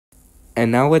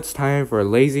And now it's time for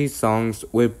Lazy Songs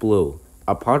with Blue,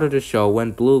 a part of the show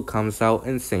when Blue comes out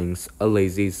and sings a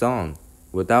lazy song.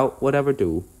 Without whatever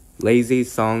ado, Lazy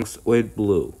Songs with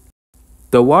Blue.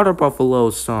 The Water Buffalo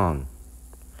Song.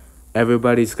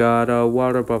 Everybody's got a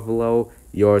water buffalo.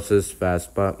 Yours is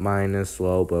fast, but mine is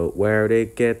slow. But where they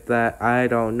get that, I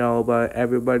don't know. But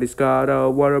everybody's got a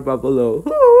water buffalo.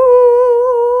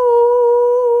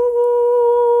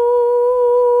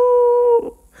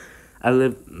 I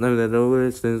live in the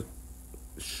newest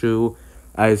shoe.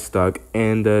 I stuck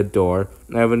in the door.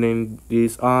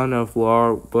 Everybody's on the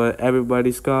floor, but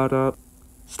everybody's got up.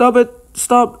 Stop it!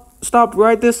 Stop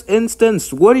right this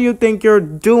instant! What do you think you're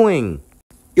doing?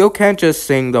 You can't just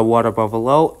sing the water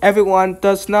buffalo. Everyone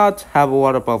does not have a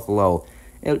water buffalo.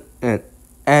 You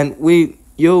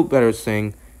better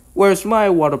sing. Where's my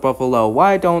water buffalo?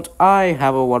 Why don't I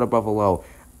have a water buffalo?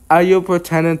 Are you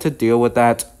pretending to deal with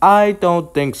that? I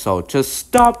don't think so. Just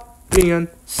stop being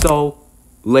so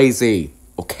lazy,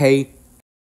 okay?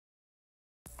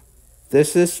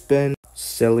 This has been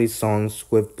Silly Songs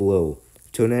with Blue.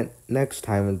 Tune in next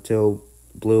time until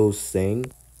Blue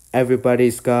sing.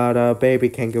 Everybody's got a baby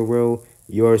kangaroo.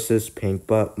 Yours is pink,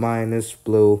 but mine is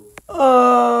blue.